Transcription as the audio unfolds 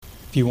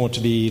If you want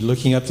to be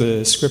looking up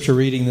the scripture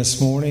reading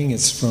this morning,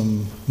 it's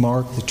from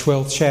Mark, the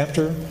 12th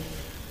chapter,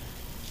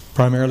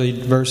 primarily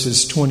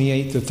verses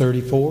 28 to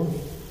 34.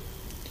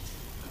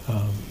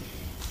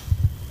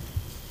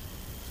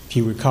 If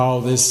you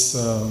recall this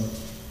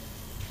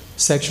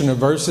section of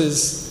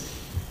verses,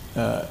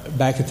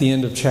 back at the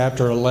end of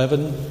chapter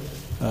 11,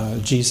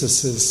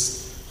 Jesus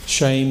has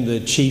shamed the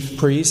chief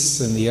priests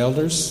and the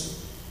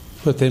elders,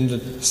 put them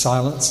to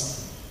silence.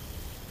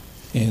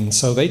 And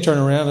so they turn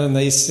around and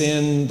they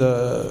send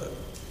the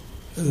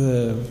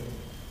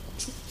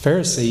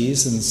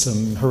Pharisees and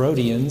some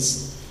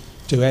Herodians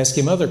to ask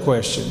him other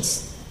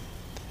questions.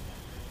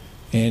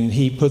 And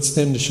he puts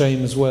them to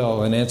shame as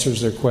well and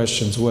answers their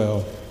questions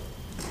well.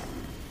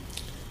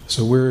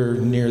 So we're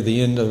near the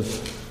end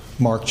of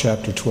Mark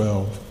chapter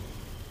 12.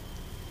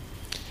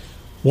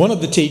 One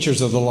of the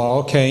teachers of the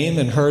law came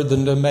and heard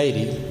them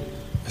debating.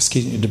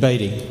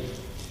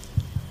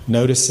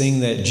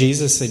 Noticing that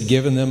Jesus had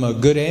given them a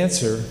good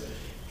answer,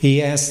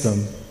 he asked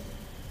them,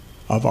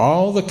 "Of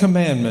all the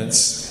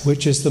commandments,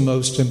 which is the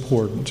most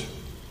important?"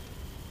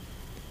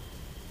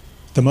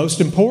 "The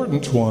most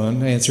important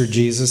one," answered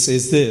Jesus,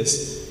 "is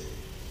this: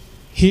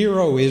 Hear,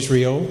 O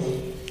Israel,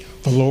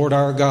 the Lord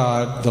our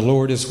God, the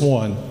Lord is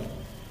one.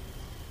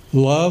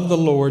 Love the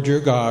Lord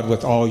your God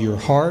with all your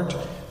heart,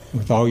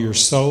 with all your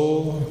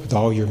soul, with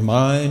all your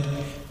mind,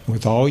 and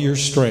with all your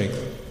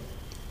strength.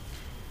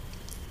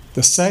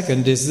 The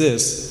second is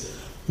this: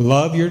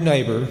 love your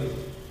neighbor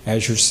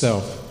as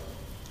yourself.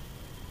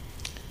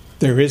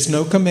 There is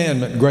no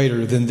commandment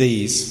greater than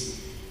these."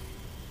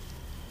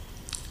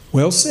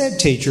 "Well said,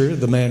 teacher,"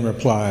 the man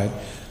replied.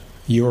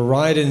 "You are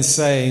right in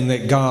saying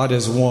that God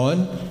is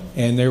one,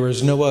 and there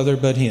is no other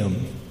but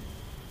Him.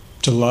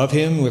 To love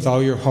Him with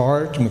all your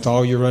heart, and with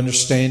all your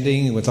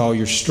understanding, and with all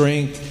your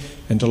strength,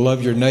 and to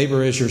love your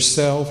neighbor as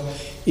yourself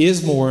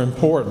is more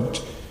important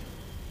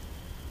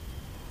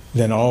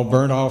than all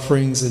burnt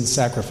offerings and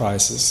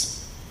sacrifices."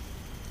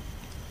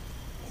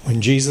 When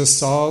Jesus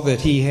saw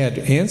that he had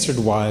answered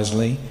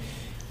wisely,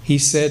 he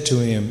said to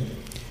him,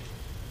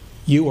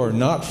 "You are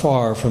not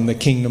far from the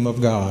kingdom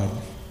of God."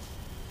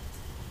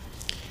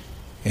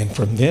 And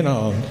from then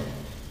on,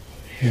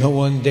 no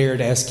one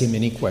dared ask him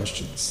any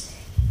questions.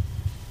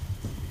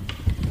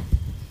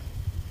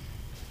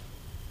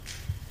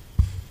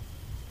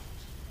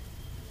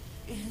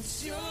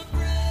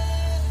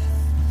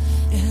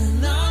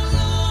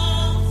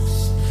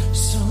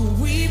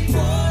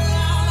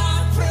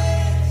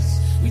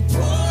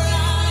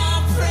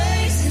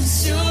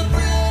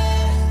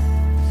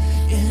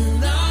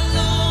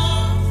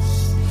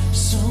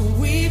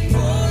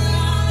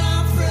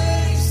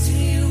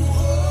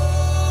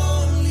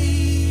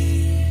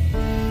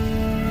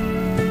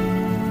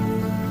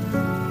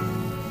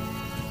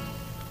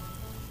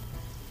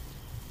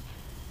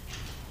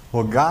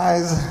 Well,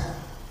 guys,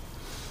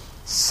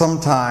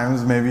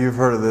 sometimes, maybe you've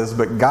heard of this,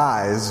 but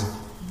guys,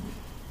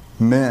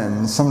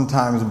 men,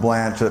 sometimes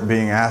blanch at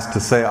being asked to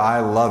say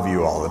 "I love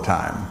you" all the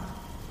time.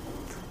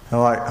 They're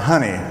like,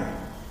 "Honey,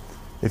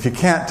 if you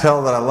can't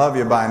tell that I love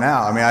you by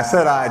now," I mean, I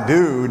said "I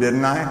do,"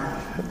 didn't I?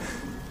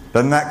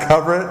 Doesn't that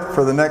cover it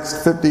for the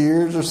next 50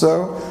 years or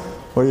so?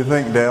 What do you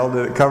think, Dale?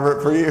 Did it cover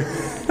it for you?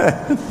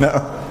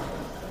 No.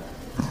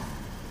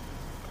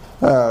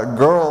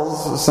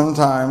 Girls,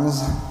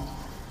 sometimes...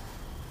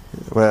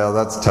 Well,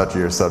 that's a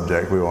touchier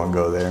subject. We won't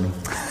go there.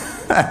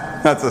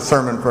 That's a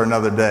sermon for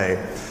another day.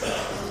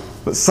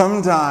 But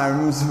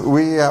sometimes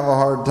we have a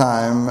hard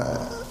time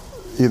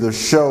either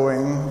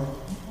showing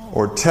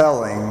or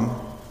telling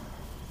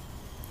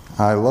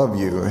 "I love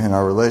you" in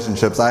our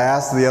relationships. I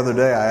asked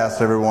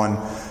everyone,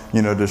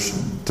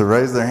 to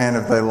raise their hand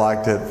if they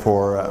liked it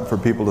for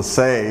people to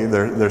say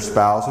their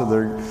spouse or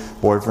their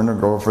boyfriend or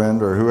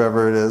girlfriend or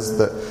whoever it is,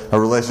 that a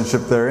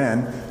relationship they're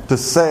in, to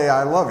say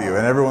 "I love you."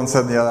 And everyone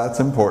said, "Yeah, that's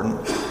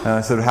important." And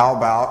I said, "How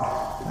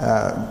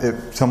about if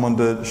someone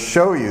to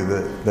show you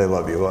that they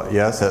love you?" "Well,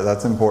 yes,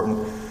 that's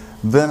important."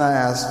 Then I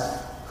asked,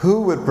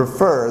 who would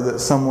prefer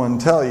that someone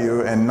tell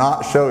you and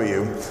not show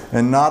you,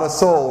 and not a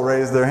soul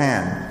raise their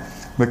hand?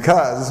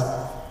 Because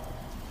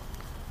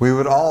we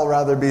would all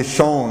rather be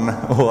shown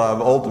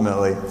love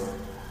ultimately.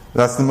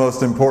 That's the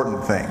most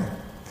important thing.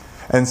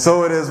 And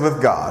so it is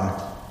with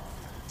God.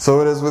 So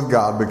it is with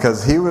God,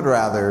 because He would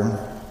rather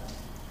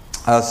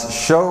us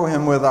show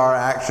Him with our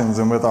actions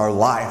and with our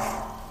life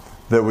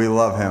that we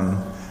love Him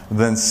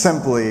than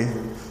simply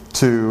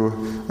to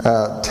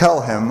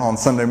tell Him on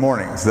Sunday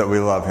mornings that we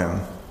love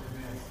Him.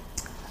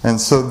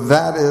 And so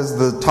that is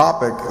the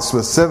topic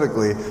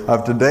specifically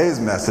of today's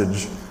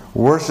message: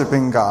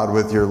 worshiping God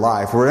with your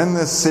life. We're in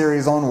this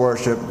series on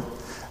worship,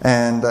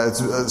 and it's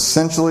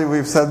essentially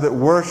we've said that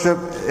worship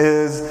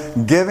is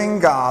giving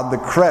God the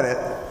credit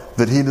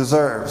that He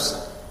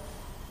deserves.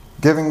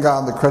 Giving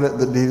God the credit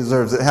that He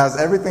deserves. It has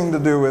everything to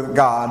do with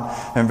God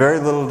and very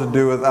little to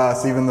do with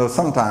us, even though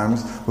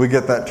sometimes we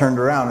get that turned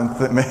around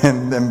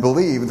and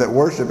believe that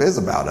worship is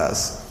about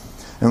us.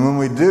 And when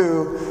we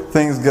do,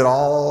 things get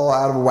all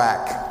out of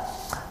whack.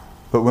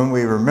 But when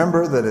we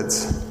remember that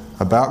it's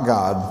about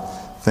God,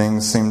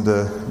 things seem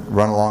to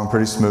run along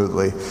pretty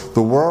smoothly.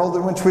 The world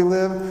in which we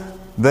live,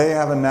 they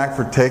have a knack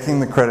for taking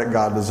the credit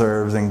God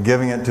deserves and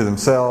giving it to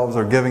themselves,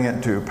 or giving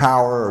it to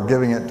power, or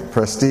giving it to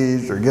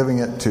prestige, or giving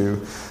it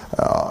to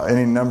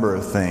any number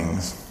of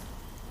things.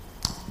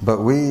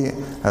 But we,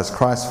 as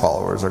Christ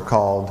followers, are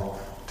called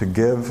to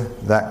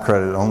give that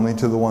credit only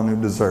to the one who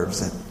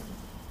deserves it.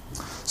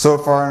 So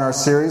far in our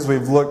series,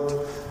 we've looked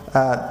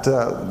at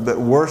that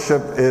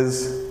worship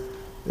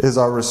is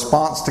our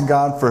response to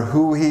God for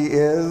who He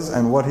is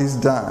and what He's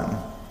done.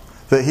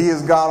 That He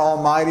is God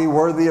Almighty,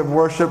 worthy of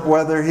worship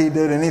whether He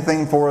did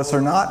anything for us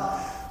or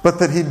not, but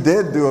that He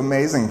did do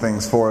amazing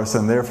things for us,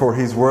 and therefore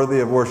He's worthy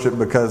of worship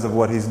because of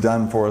what He's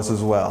done for us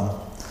as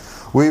well.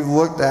 We've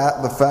looked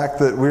at the fact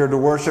that we are to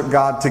worship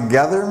God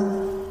together,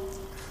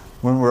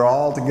 when we're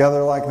all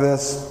together like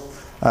this.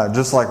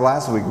 Just like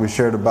last week, we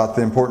shared about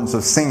the importance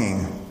of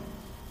singing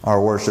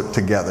our worship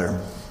together.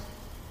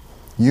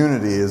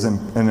 Unity is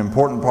an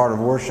important part of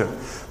worship.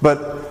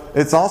 But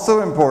it's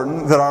also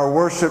important that our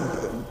worship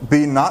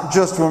be not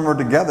just when we're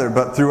together,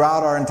 but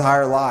throughout our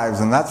entire lives.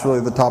 And that's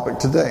really the topic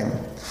today.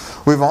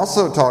 We've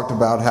also talked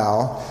about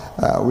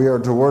how we are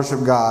to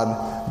worship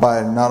God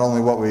by not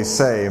only what we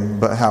say,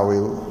 but how we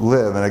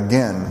live. And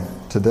again,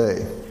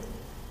 today,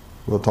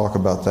 we'll talk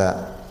about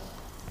that.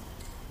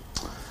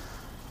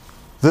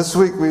 This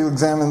week we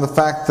examine the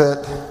fact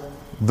that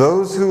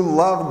those who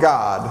love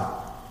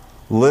God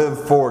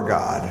live for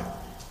God.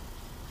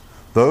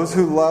 Those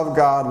who love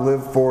God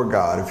live for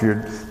God. If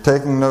you're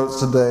taking notes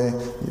today,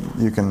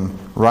 you can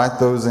write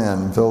those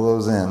in, fill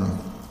those in.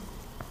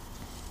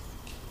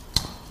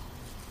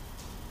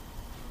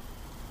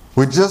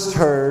 We just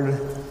heard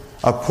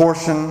a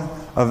portion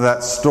of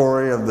that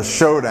story of the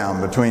showdown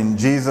between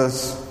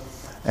Jesus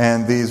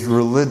and these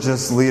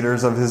religious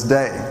leaders of His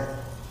day.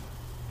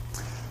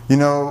 You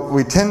know,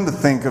 we tend to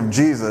think of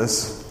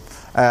Jesus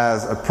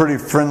as a pretty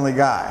friendly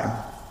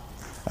guy,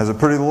 as a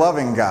pretty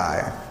loving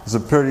guy, as a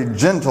pretty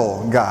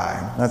gentle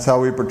guy. That's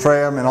how we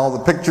portray Him in all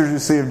the pictures you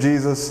see of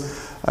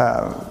Jesus.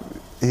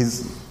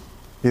 He's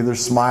either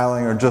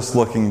smiling or just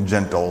looking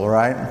gentle,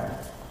 right?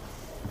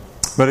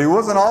 But He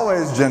wasn't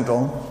always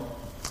gentle.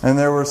 And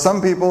there were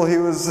some people He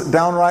was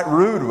downright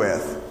rude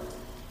with.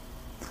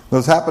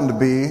 Those happened to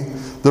be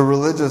the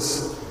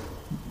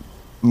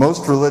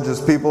most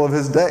religious people of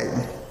His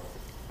day.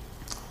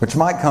 Which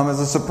might come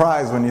as a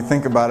surprise when you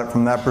think about it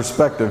from that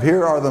perspective.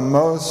 Here are the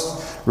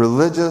most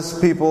religious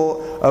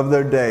people of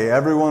their day.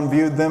 Everyone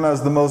viewed them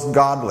as the most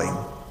godly,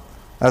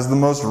 as the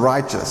most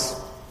righteous,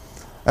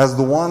 as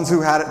the ones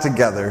who had it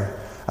together,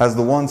 as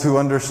the ones who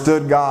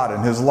understood God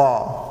and His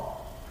law.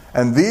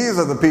 And these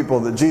are the people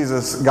that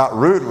Jesus got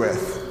rude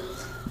with,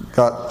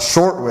 got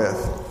short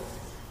with,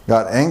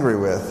 got angry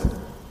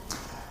with.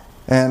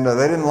 And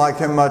they didn't like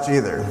Him much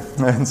either.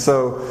 And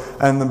so,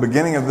 in the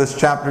beginning of this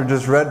chapter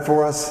just read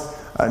for us,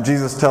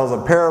 Jesus tells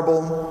a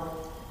parable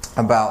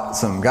about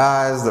some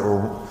guys that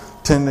were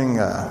tending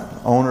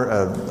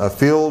a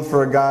field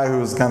for a guy who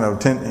was kind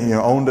of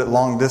owned it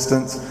long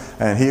distance,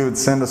 and he would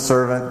send a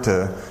servant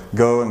to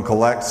go and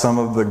collect some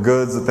of the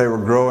goods that they were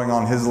growing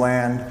on his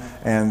land,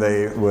 and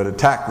they would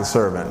attack the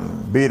servant,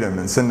 and beat him,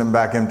 and send him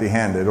back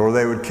empty-handed, or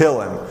they would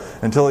kill him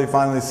until he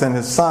finally sent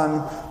his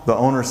son. The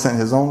owner sent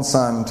his own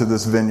son to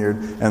this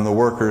vineyard, and the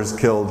workers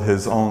killed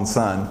his own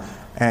son.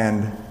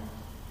 And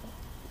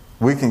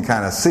we can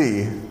kind of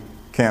see,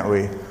 can't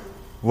we,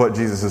 what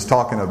Jesus is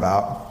talking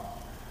about,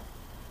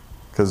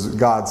 because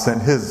God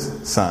sent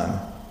His Son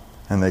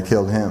and they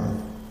killed Him.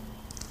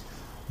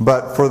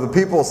 But for the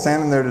people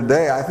standing there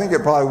today, I think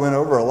it probably went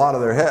over a lot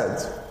of their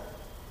heads.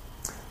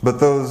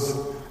 But those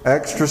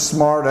extra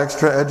smart,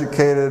 extra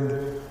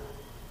educated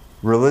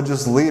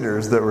religious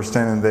leaders that were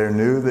standing there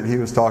knew that He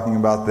was talking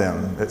about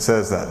them. It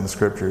says that in the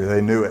Scripture. They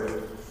knew it.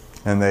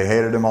 And they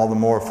hated Him all the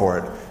more for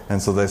it.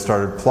 And so they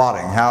started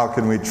plotting. How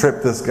can we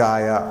trip this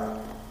guy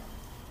up?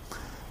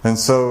 And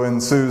so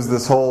ensues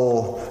this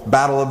whole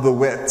battle of the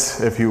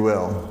wits, if you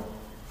will,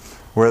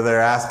 where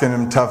they're asking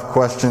Him tough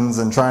questions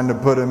and trying to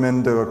put Him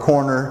into a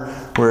corner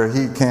where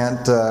He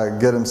can't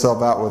get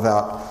Himself out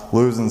without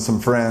losing some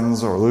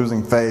friends or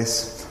losing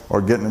face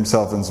or getting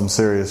Himself in some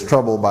serious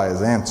trouble by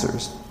His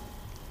answers.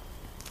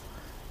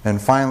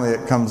 And finally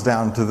it comes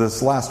down to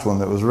this last one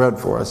that was read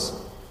for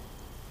us.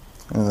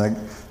 And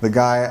the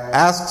guy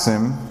asks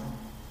Him,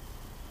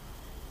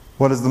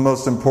 what is the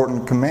most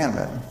important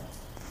commandment?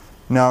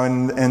 Now,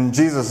 in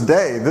Jesus'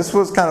 day, this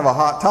was kind of a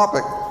hot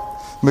topic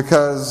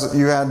because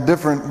you had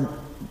different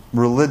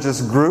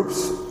religious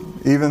groups.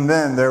 Even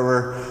then, there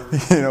were,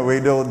 we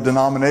deal with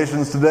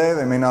denominations today.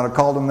 They may not have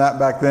called them that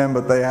back then,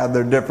 but they had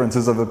their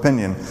differences of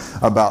opinion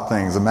about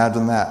things.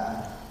 Imagine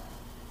that.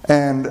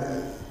 And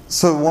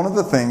so one of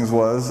the things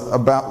was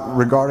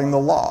regarding the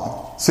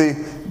law. See,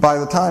 by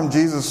the time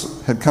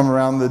Jesus had come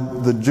around,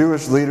 the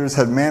Jewish leaders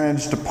had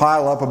managed to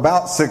pile up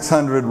about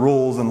 600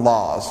 rules and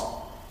laws.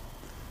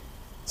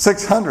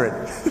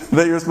 600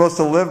 that you're supposed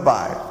to live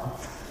by.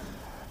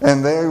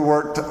 And they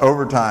worked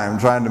overtime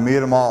trying to meet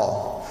them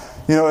all.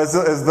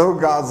 as though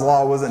God's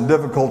law wasn't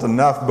difficult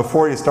enough,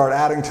 before you start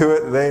adding to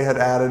it, they had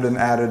added and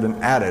added and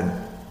added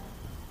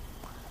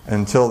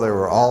until there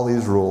were all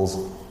these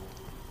rules.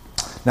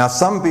 Now,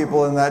 some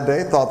people in that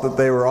day thought that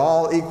they were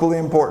all equally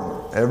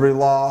important. Every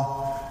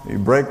law, you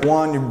break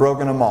one, you've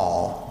broken them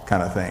all,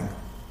 kind of thing.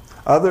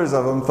 Others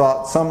of them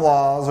thought some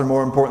laws are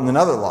more important than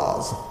other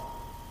laws.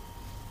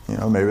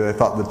 Maybe they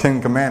thought the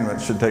Ten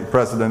Commandments should take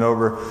precedent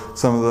over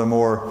some of the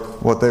more,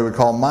 what they would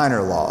call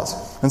minor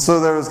laws. And so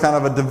there was kind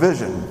of a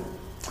division.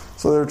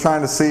 So they were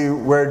trying to see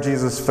where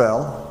Jesus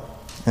fell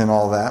in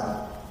all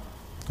that.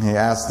 He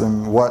asked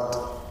them, what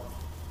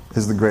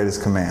is the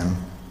greatest command?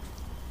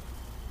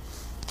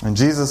 And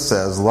Jesus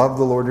says, love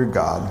the Lord your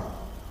God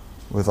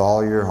with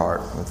all your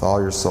heart, with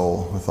all your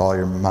soul, with all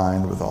your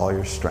mind, with all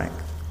your strength.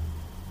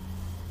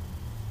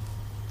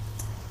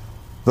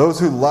 Those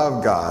who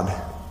love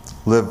God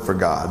live for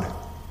God.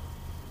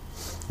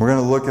 We're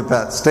going to look at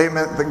that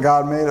statement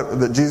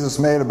that Jesus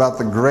made about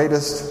the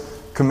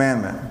greatest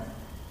commandment.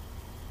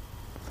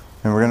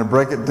 And we're going to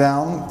break it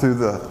down through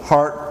the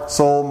heart,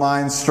 soul,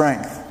 mind,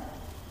 strength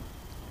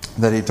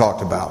that he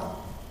talked about.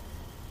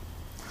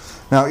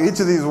 Now, each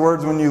of these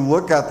words, when you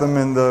look at them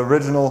in the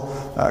original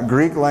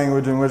Greek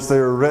language in which they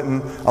were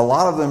written, a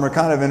lot of them are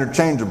kind of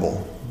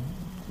interchangeable.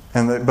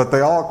 But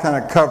they all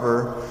kind of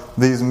cover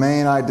these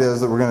main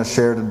ideas that we're going to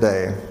share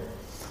today.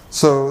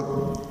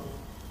 So,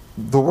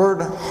 the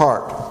word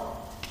heart,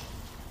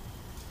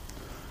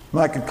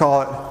 I could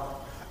call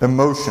it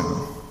emotion.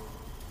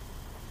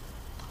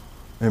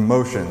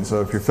 Emotion. So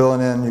if you're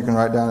filling in, you can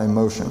write down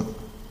emotion.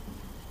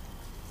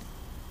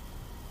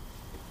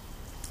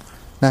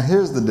 Now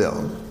here's the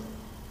deal.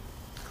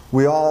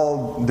 We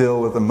all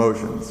deal with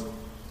emotions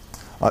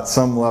at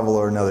some level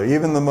or another.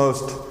 Even the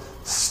most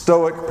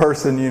stoic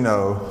person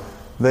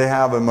they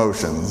have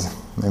emotions.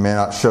 They may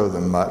not show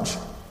them much.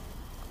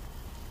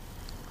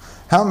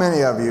 How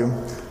many of you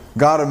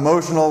got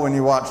emotional when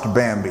you watched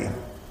Bambi?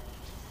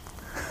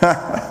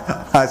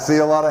 I see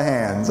a lot of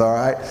hands, all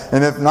right?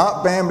 And if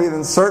not Bambi,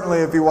 then certainly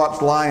if you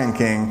watched Lion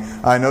King,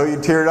 I know you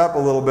teared up a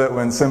little bit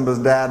when Simba's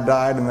dad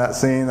died in that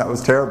scene. That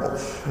was terrible.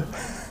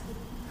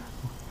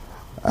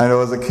 I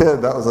know as a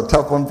kid, that was a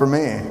tough one for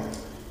me.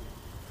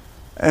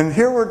 And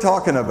here we're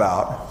talking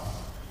about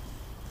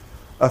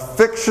a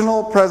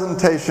fictional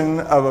presentation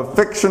of a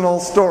fictional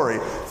story.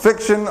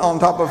 Fiction on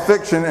top of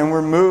fiction, and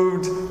we're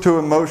moved to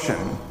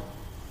emotion.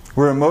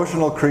 We're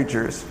emotional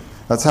creatures.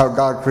 That's how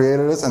God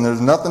created us, and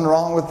there's nothing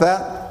wrong with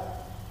that.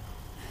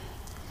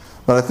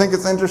 But I think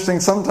it's interesting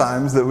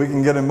sometimes that we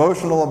can get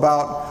emotional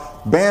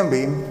about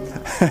Bambi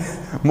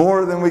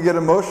more than we get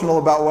emotional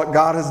about what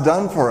God has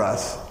done for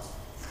us.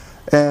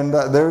 And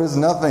there is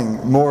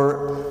nothing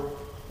more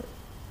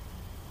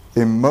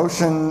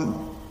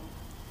emotion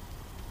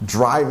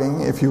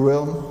driving, if you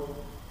will,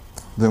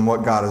 than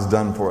what God has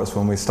done for us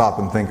when we stop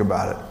and think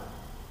about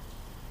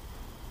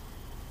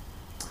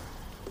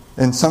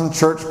it. In some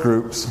church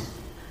groups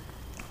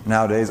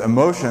nowadays,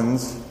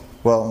 emotions,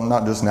 well,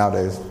 not just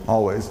nowadays,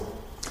 always,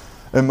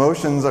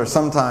 emotions are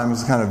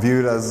sometimes kind of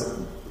viewed as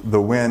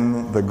the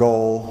win, the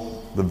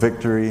goal, the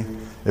victory.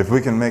 If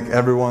we can make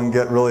everyone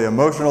get really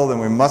emotional, then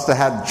we must have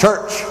had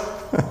church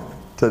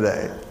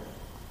today.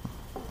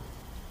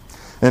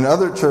 In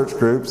other church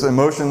groups,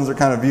 emotions are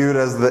kind of viewed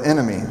as the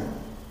enemy.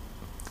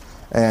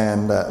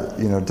 And,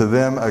 to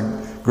them, a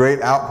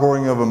great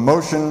outpouring of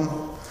emotion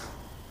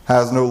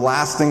has no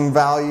lasting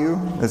value.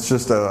 It's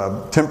just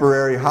a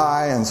temporary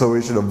high, and so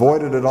we should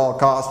avoid it at all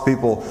costs.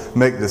 People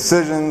make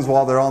decisions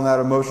while they're on that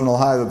emotional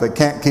high that they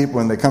can't keep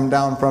when they come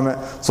down from it.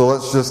 So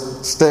let's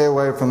just stay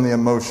away from the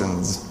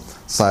emotions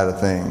side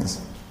of things.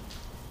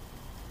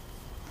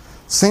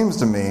 Seems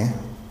to me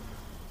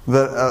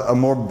that a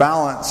more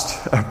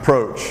balanced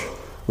approach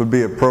would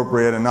be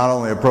appropriate, and not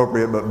only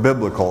appropriate, but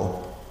biblical.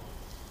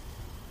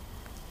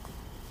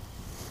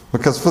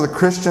 Because for the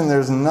Christian,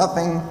 there's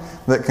nothing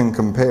that can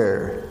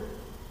compare,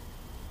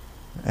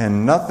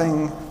 and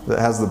nothing that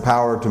has the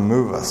power to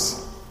move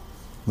us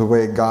the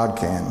way God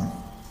can,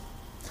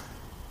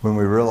 when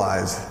we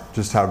realize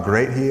just how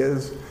great He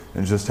is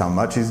and just how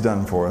much He's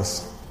done for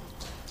us.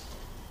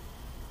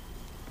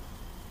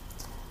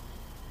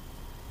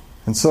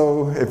 And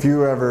so, if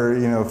you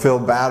ever, feel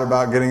bad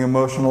about getting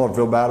emotional, or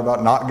feel bad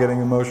about not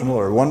getting emotional,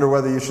 or wonder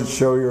whether you should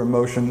show your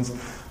emotions,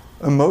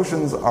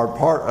 emotions are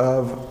part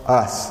of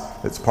us.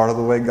 It's part of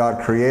the way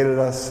God created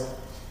us.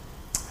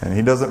 And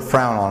He doesn't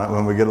frown on it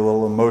when we get a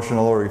little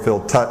emotional, or we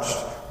feel touched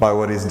by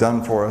what He's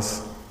done for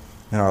us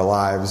in our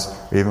lives,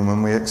 even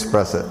when we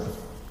express it.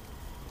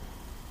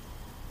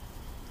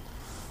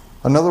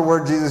 Another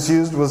word Jesus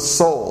used was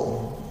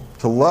soul.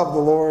 To love the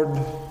Lord,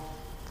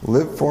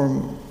 live for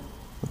Him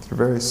with your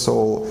very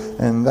soul.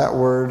 And that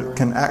word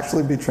can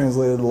actually be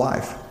translated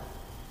life.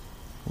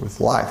 With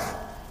life.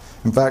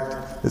 In fact,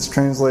 it's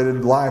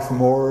translated life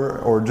more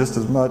or just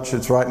as much.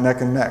 It's right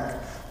neck and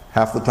neck.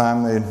 Half the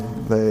time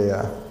they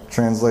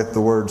translate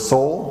the word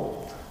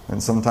soul,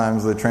 and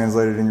sometimes they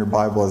translate it in your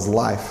Bible as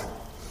life.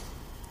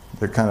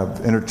 They're kind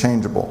of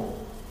interchangeable.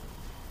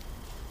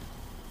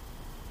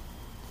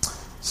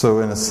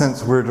 So in a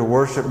sense, we're to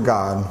worship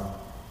God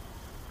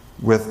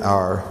with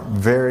our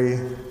very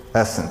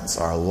essence,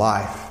 our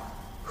life,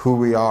 who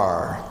we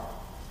are.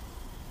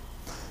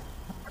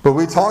 But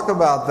we talk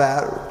about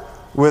that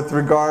with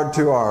regard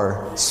to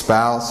our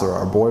spouse or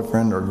our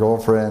boyfriend or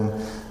girlfriend,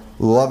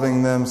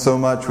 loving them so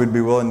much we'd be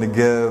willing to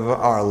give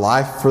our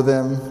life for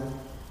them.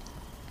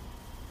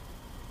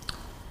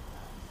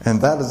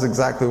 And that is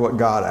exactly what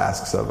God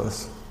asks of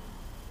us.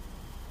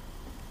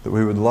 That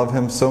we would love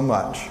Him so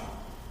much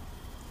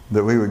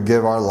that we would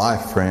give our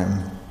life for Him.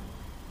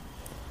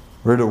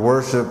 We're to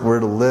worship, we're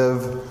to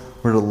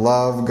live, we're to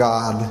love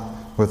God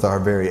with our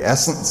very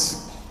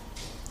essence,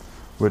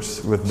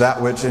 with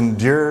that which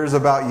endures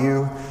about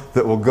you,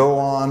 that will go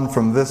on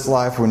from this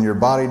life when your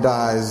body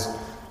dies.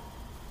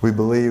 We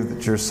believe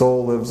that your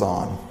soul lives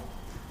on.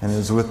 And it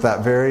is with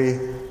that very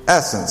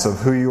essence of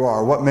who you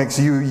are, what makes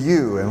you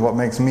you and what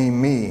makes me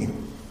me.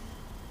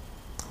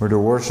 We're to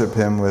worship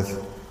Him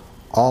with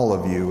all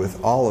of you,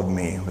 with all of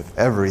me, with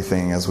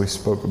everything, as we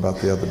spoke about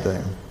the other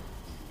day.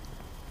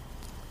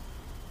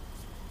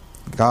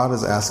 God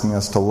is asking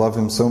us to love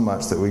Him so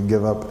much that we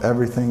give up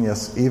everything,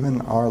 yes, even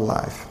our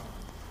life,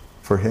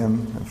 for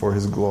Him and for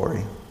His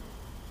glory.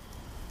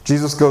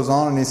 Jesus goes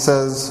on and He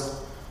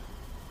says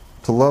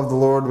to love the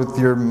Lord with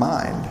your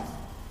mind.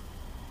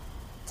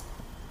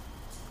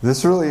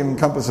 This really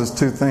encompasses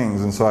two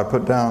things, and so I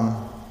put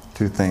down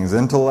two things: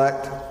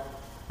 intellect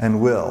and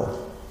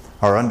will.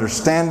 Our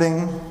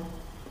understanding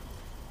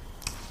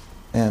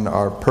and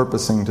our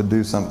purposing to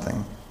do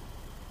something.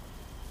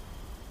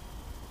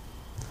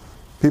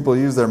 People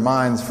use their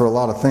minds for a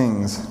lot of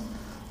things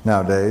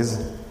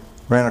nowadays.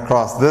 Ran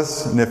across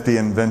this nifty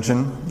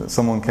invention that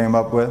someone came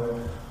up with.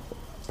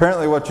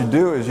 Apparently what you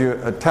do is you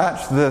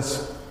attach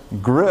this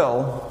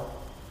grill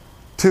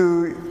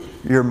to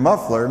your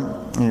muffler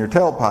in your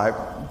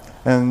tailpipe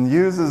and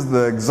uses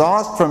the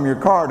exhaust from your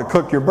car to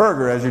cook your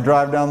burger as you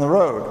drive down the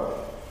road.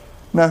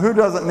 Now, who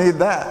doesn't need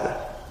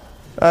that?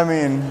 I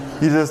mean,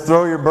 you just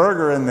throw your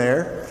burger in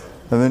there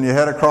and then you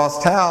head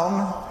across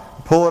town,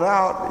 pull it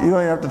out, you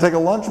don't even have to take a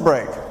lunch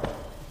break.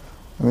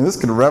 I mean, this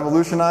could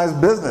revolutionize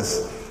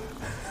business.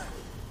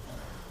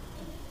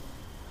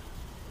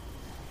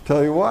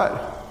 Tell you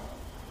what,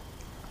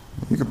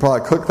 you could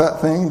probably cook that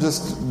thing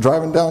just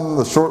driving down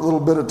the short little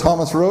bit of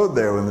Thomas Road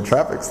there when the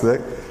traffic's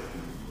thick.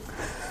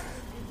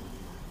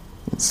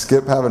 You'd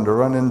skip having to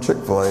run in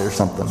Chick-fil-A or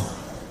something.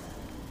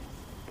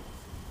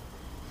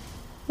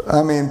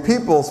 I mean,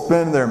 people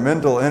spend their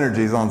mental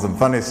energies on some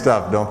funny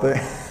stuff, don't they?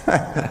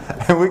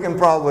 And we can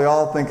probably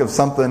all think of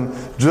something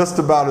just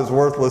about as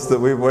worthless that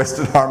we've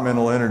wasted our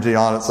mental energy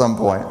on at some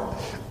point.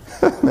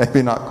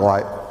 Maybe not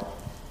quite.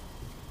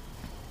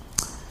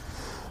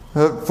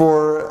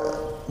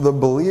 For the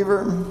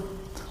believer,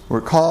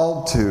 we're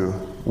called to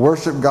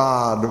worship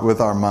God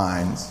with our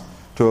minds,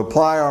 to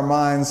apply our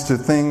minds to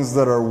things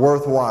that are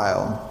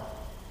worthwhile.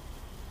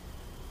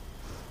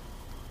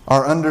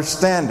 Our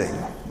understanding,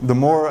 the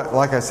more,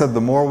 like I said,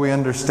 the more we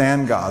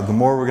understand God, the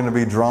more we're going to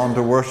be drawn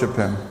to worship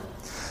Him.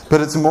 But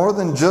it's more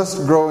than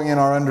just growing in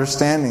our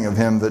understanding of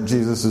Him that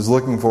Jesus is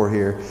looking for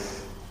here.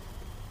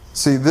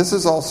 See, this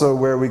is also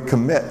where we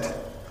commit.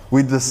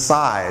 We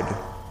decide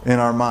in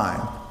our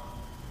mind.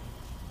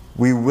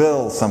 We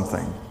will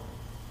something.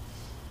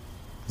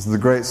 This is the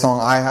great song,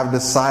 I Have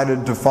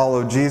Decided to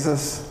Follow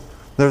Jesus.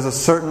 There's a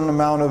certain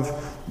amount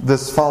of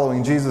this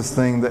following Jesus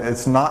thing that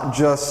it's not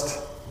just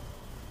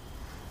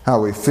how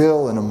we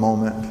feel in a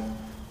moment,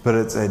 but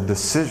it's a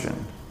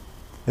decision.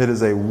 It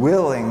is a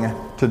willing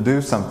to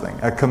do something,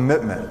 a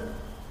commitment.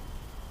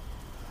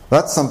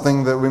 That's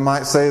something that we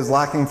might say is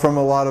lacking from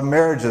a lot of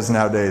marriages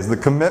nowadays, the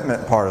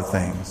commitment part of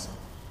things.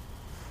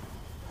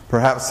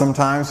 Perhaps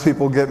sometimes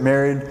people get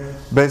married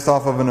based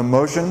off of an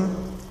emotion.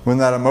 When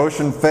that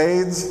emotion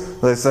fades,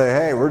 they say,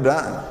 hey, we're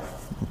done.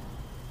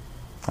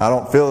 I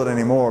don't feel it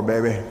anymore,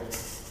 baby.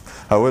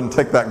 I wouldn't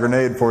take that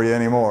grenade for you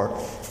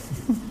anymore.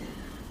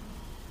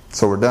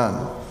 So we're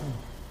done.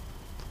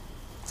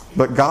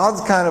 But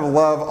God's kind of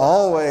love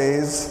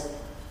always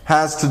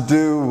has to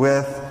do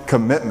with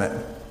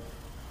commitment.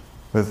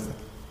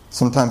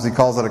 Sometimes He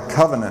calls it a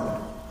covenant.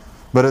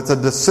 But it's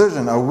a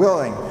decision, a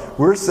willing.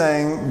 We're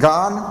saying,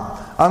 God,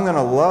 I'm going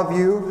to love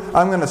you.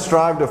 I'm going to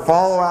strive to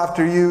follow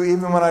after you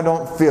even when I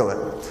don't feel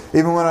it.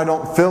 Even when I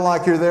don't feel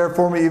like you're there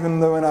for me. Even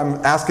though when I'm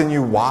asking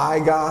you why,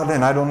 God,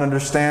 and I don't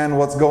understand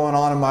what's going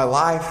on in my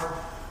life.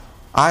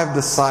 I've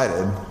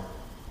decided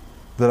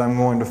that I'm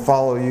going to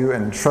follow you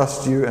and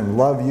trust you and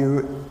love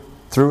you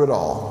through it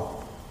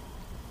all.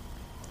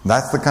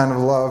 That's the kind of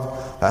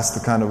love, that's the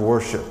kind of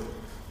worship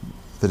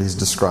that He's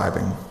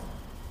describing.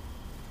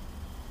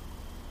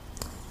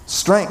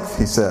 Strength,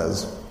 He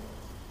says.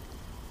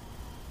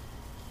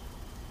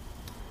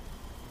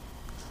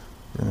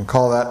 We're going to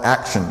call that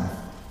action.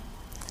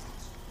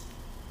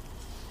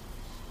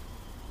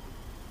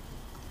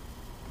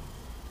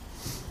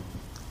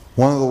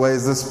 One of the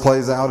ways this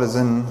plays out is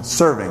in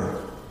serving.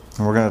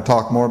 And we're going to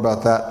talk more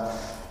about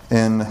that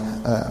in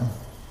a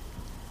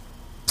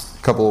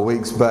couple of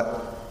weeks.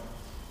 But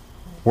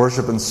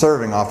Worship and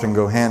serving often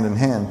go hand in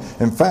hand.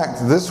 In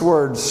fact, this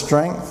word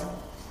strength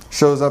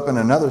shows up in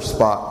another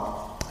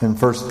spot in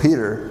 1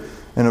 Peter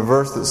in a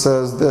verse that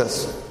says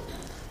this: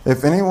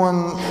 if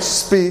anyone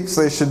speaks,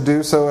 they should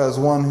do so as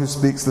one who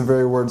speaks the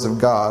very words of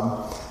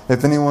God.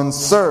 If anyone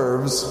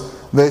serves,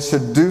 they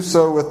should do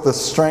so with the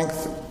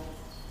strength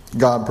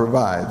God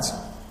provides,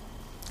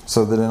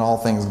 so that in all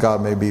things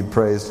God may be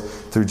praised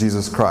through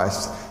Jesus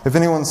Christ. If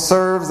anyone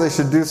serves, they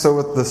should do so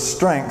with the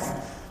strength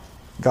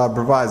God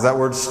provides. That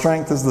word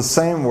strength is the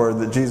same word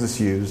that Jesus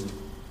used.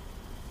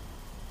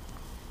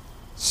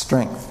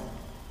 Strength.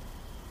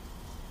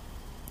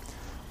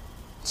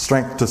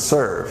 Strength to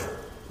serve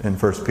in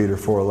 1 Peter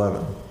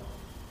 4:11.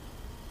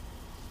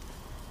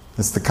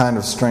 It's the kind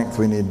of strength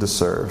we need to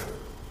serve.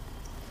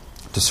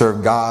 To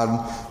serve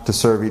God, to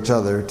serve each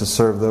other, to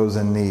serve those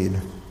in need.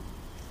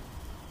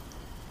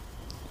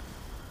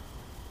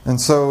 And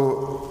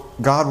so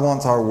God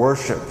wants our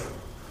worship,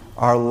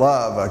 our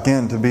love,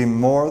 again, to be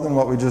more than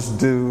what we just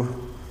do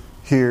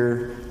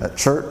here at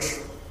church,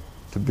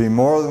 to be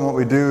more than what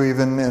we do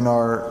even in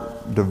our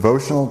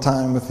devotional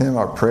time with Him,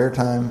 our prayer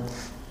time.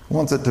 He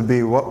wants it to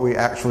be what we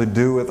actually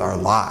do with our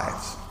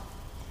lives,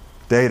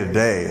 day to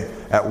day,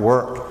 at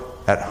work,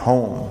 at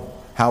home,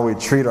 how we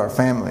treat our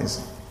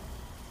families.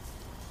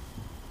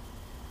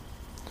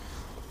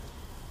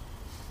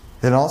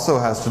 It also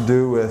has to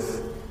do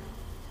with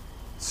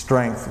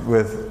strength,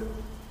 with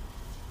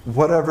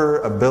whatever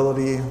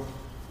ability,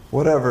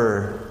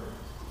 whatever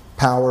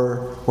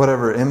power,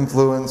 whatever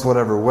influence,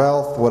 whatever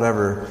wealth,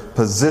 whatever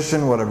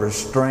position, whatever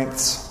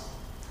strengths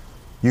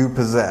you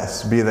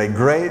possess, be they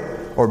great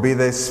or be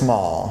they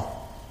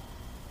small.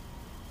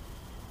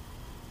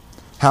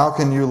 How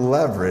can you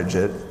leverage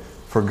it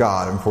for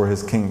God and for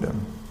His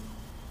kingdom?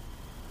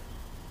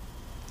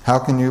 How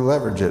can you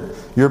leverage it?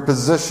 Your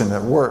position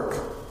at work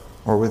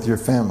or with your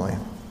family.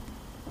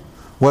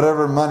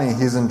 Whatever money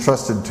He's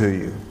entrusted to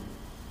you.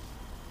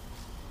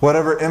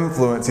 Whatever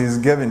influence He's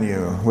given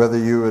you, whether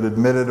you would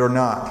admit it or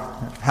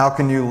not. How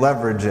can you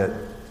leverage it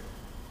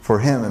for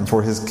Him and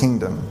for His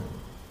kingdom?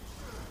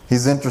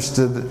 He's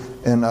interested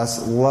in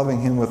us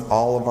loving Him with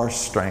all of our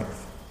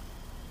strength.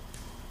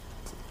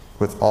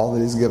 With all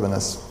that He's given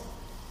us.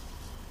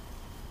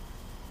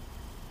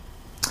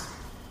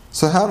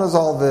 So how does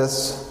all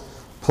this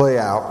play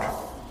out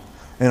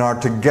in our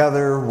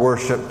together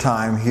worship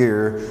time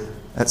here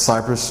at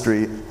Cypress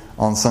Street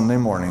on Sunday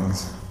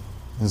mornings?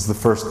 Is the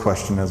first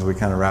question as we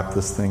kind of wrap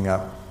this thing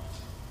up.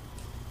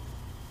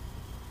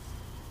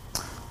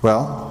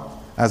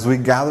 Well, as we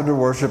gather to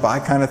worship, I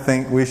kind of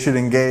think we should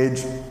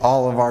engage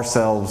all of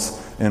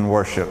ourselves in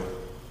worship.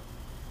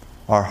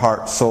 Our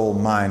heart, soul,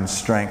 mind,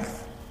 strength.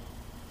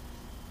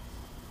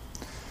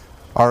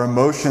 Our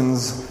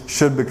emotions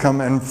should become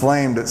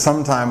inflamed at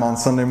some time on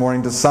Sunday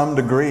morning to some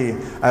degree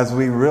as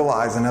we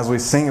realize and as we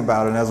sing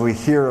about and as we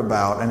hear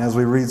about and as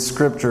we read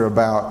Scripture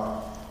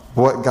about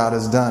what God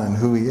has done and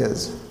who He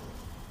is.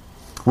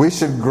 We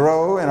should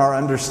grow in our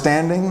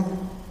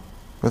understanding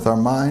with our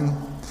mind,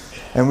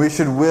 and we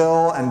should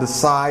will and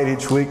decide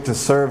each week to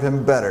serve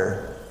Him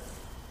better.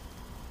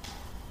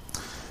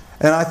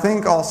 And I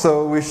think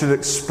also we should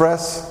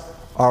express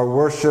our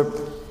worship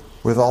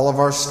with all of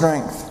our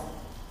strength.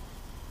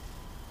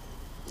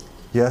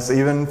 Yes,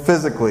 even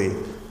physically,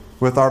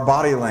 with our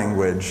body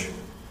language.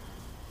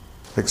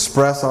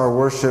 Express our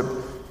worship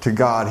to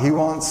God. He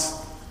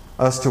wants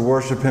us to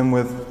worship Him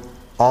with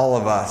all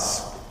of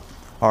us.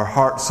 Our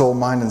heart, soul,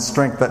 mind, and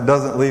strength. That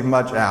doesn't leave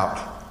much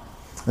out.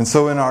 And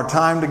so in our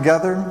time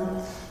together,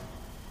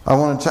 I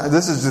want to...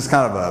 This is just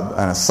kind of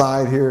an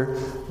aside here.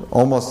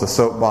 Almost a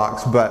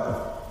soapbox,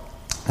 but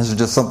this is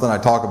just something I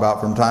talk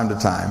about from time to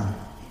time.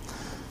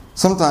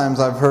 Sometimes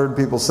I've heard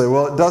people say,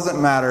 well, it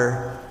doesn't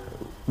matter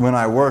when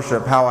I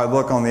worship how I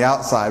look on the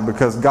outside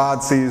because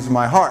God sees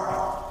my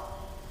heart.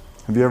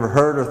 Have you ever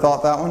heard or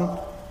thought that one?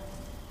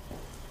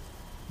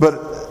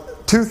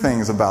 But two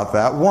things about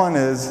that. One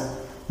is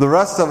the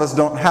rest of us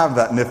don't have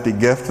that nifty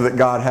gift that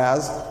God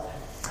has.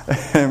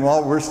 And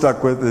all we're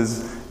stuck with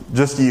is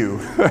just you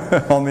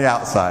on the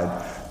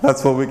outside.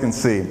 That's what we can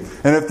see.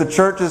 And if the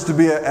church is to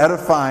be an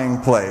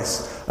edifying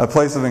place, a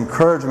place of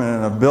encouragement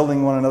and of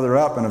building one another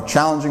up and of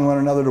challenging one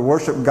another to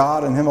worship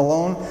God and Him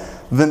alone,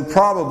 then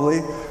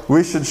probably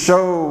we should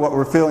show what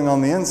we're feeling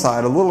on the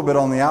inside a little bit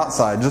on the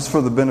outside, just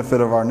for the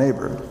benefit of our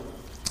neighbor.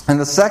 And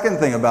the second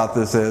thing about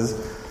this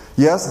is,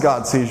 yes,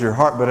 God sees your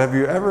heart, but have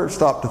you ever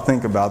stopped to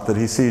think about that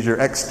He sees your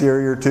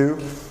exterior too?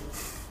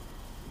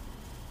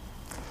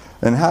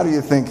 And how do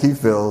you think He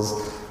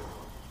feels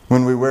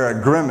when we wear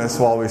a grimace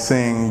while we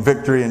sing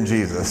Victory in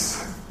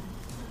Jesus?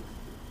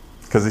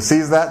 Because He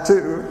sees that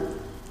too.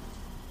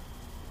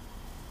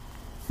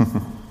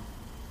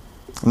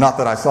 Not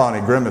that I saw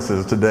any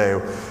grimaces today.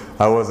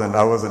 I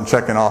wasn't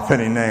checking off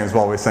any names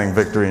while we sang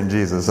Victory in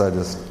Jesus. I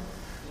just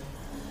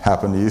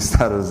happened to use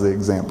that as the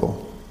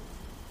example.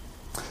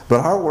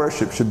 But our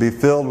worship should be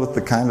filled with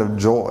the kind of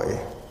joy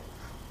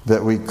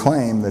that we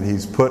claim that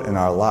He's put in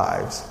our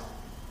lives.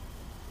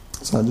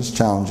 So I just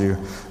challenge you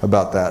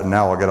about that. And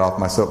now I'll get off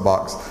my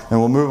soapbox and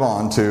we'll move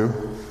on to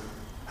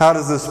how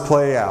does this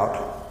play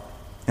out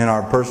in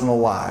our personal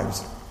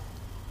lives?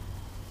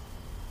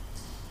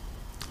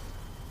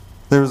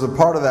 There's a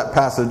part of that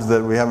passage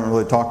that we haven't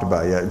really talked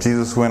about yet.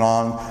 Jesus went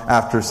on,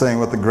 after saying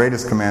what the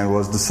greatest command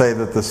was, to say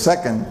that the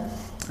second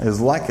is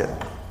like it.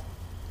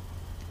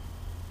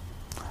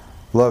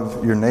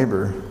 Love your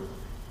neighbor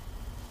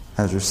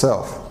as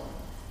yourself.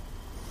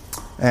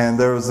 And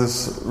there was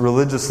this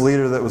religious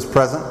leader that was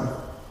present.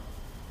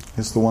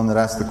 He's the one that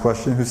asked the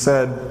question, who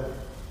said,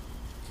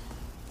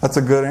 "That's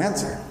a good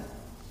answer."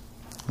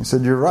 He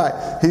said, "You're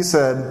right." He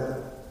said,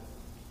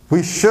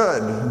 we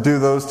should do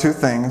those two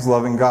things,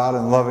 loving God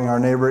and loving our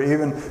neighbor.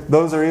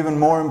 Those are even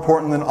more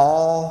important than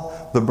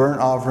all the burnt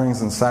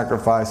offerings and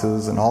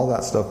sacrifices and all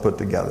that stuff put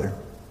together.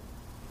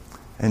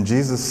 And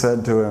Jesus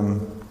said to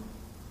him,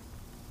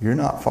 "You're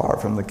not far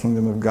from the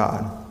kingdom of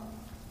God."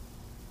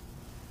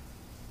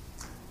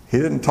 He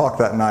didn't talk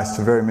that nice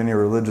to very many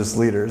religious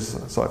leaders,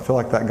 so I feel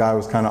like that guy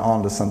was kind of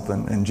onto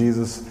something. And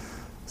Jesus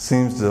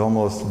seems to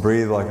almost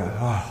breathe like,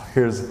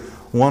 here's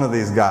one of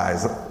these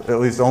guys, at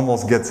least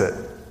almost gets it.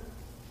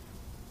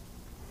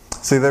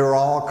 See, they were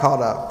all caught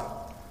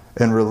up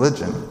in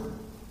religion,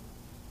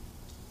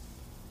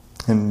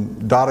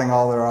 in dotting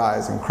all their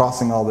I's and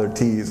crossing all their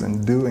T's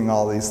and doing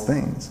all these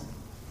things.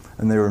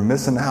 And they were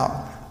missing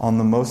out on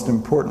the most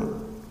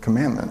important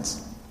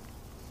commandments.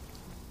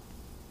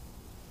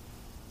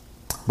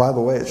 By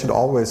the way, it should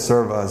always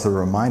serve as a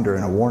reminder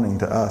and a warning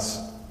to us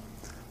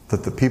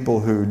that the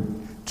people who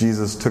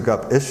Jesus took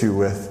up issue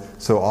with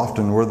so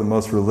often were the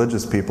most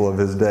religious people of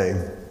his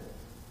day.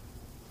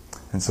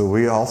 And so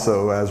we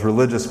also, as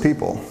religious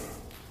people,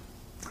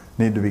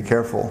 need to be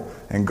careful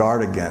and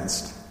guard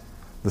against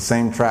the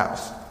same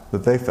traps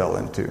that they fell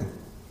into,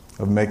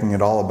 of making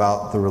it all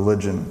about the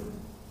religion,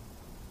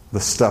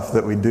 the stuff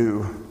that we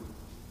do,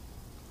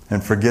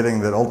 and forgetting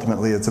that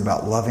ultimately it's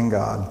about loving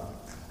God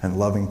and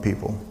loving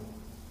people.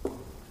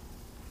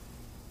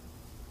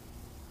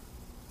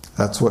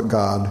 That's what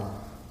God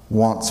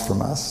wants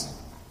from us.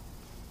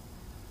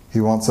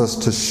 He wants us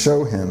to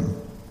show him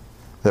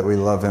that we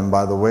love him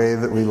by the way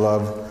that we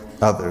love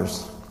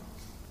others.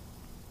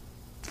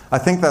 I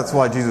think that's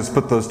why Jesus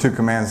put those two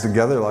commands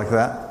together like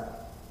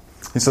that.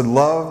 He said,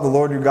 love the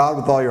Lord your God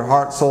with all your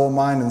heart, soul,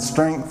 mind, and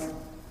strength.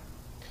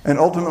 And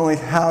ultimately,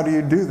 how do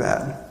you do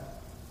that?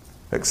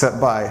 Except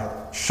by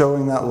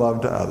showing that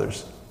love to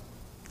others.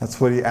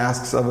 That's what he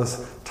asks of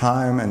us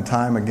time and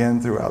time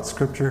again throughout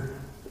Scripture.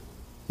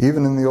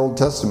 Even in the Old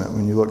Testament,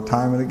 when you look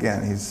time and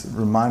again, he's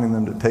reminding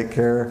them to take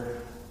care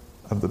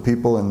of the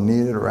people in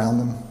need around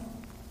them.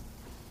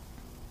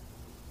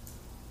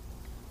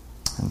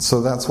 And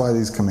so that's why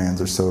these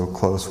commands are so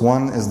close.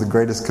 One is the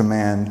greatest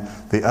command.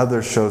 The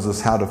other shows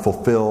us how to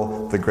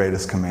fulfill the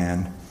greatest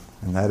command.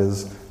 And that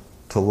is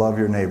to love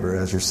your neighbor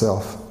as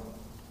yourself.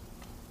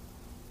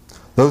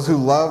 Those who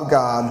love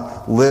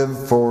God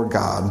live for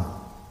God.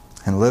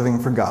 And living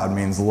for God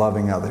means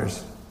loving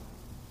others.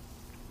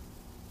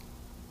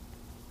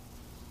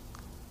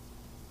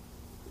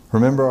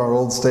 Remember our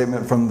old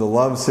statement from the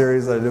love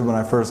series that I did when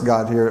I first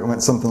got here? It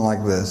went something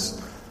like this.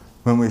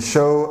 When we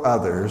show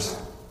others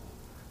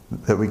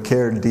that we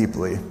care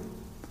deeply,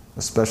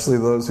 especially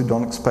those who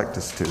don't expect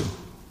us to,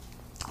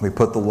 we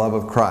put the love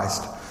of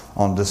Christ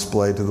on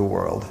display to the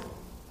world.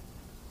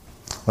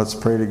 Let's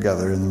pray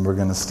together, and then we're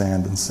going to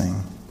stand and sing.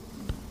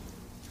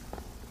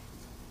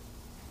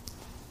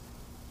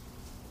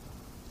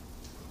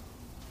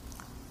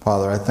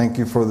 Father, I thank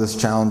you for this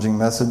challenging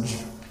message.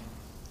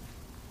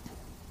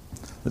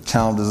 It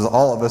challenges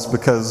all of us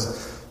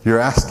because you're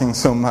asking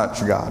so much,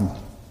 God.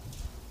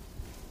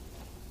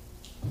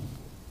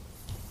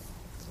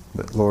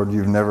 But Lord,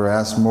 you've never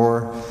asked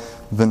more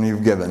than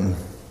you've given.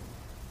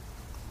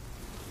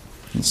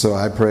 And so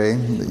I pray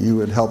that you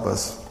would help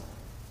us.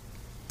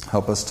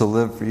 Help us to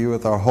live for you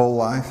with our whole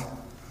life.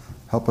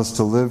 Help us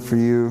to live for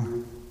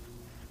you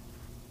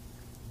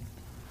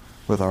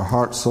with our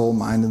heart, soul,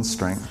 mind, and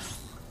strength.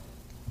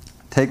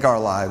 Take our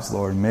lives,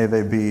 Lord. May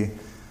they be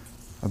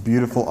a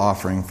beautiful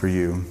offering for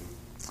you.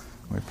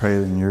 We pray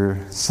in your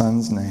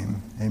Son's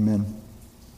name. Amen.